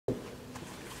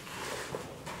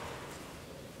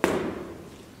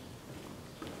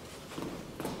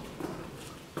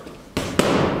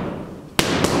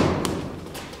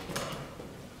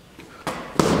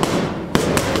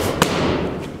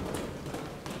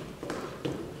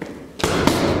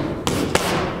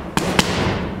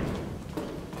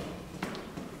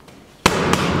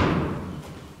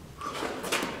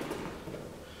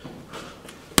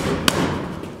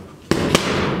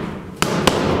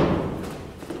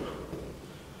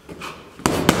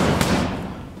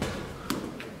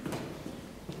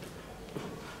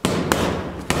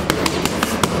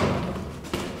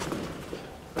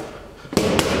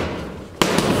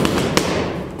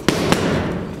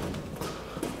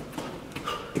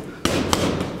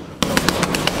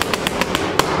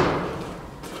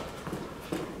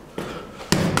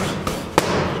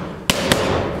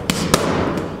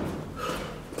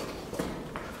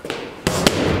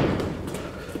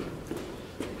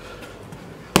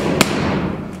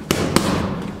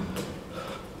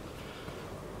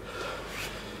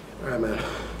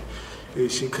You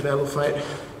see Canelo fight?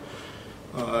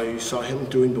 You saw him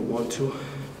doing the 1-2.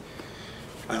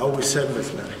 I always said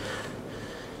this, man.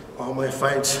 All my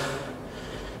fights,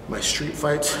 my street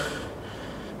fights,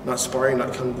 not sparring,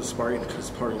 not coming to sparring because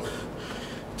sparring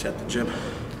it's at the gym.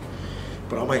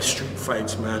 But all my street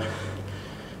fights, man,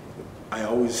 I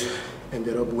always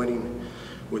ended up winning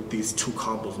with these 2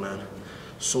 combos, man.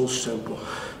 So simple.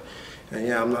 And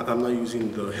yeah, I'm not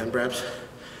using the hand grabs.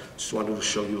 Just wanted to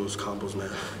show you those combos,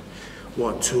 man.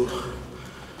 1, 2,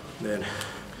 then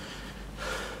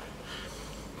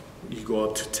you go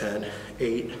up to 10,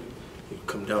 8, you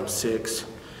come down 6,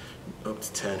 up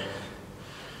to 10.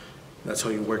 That's how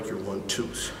you work your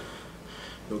 1-2s.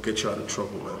 It'll get you out of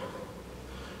trouble, man.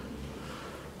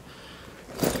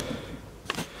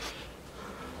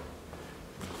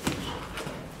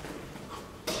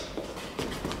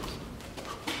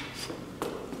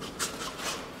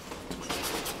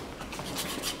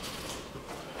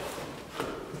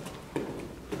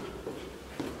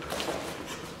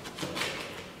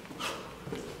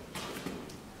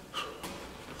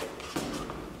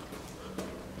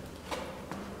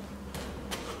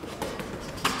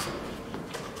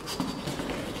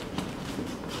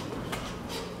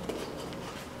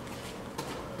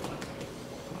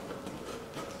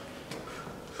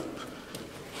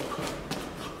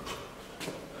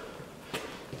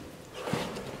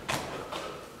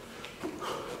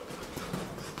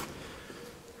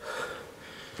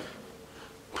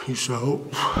 Peace out.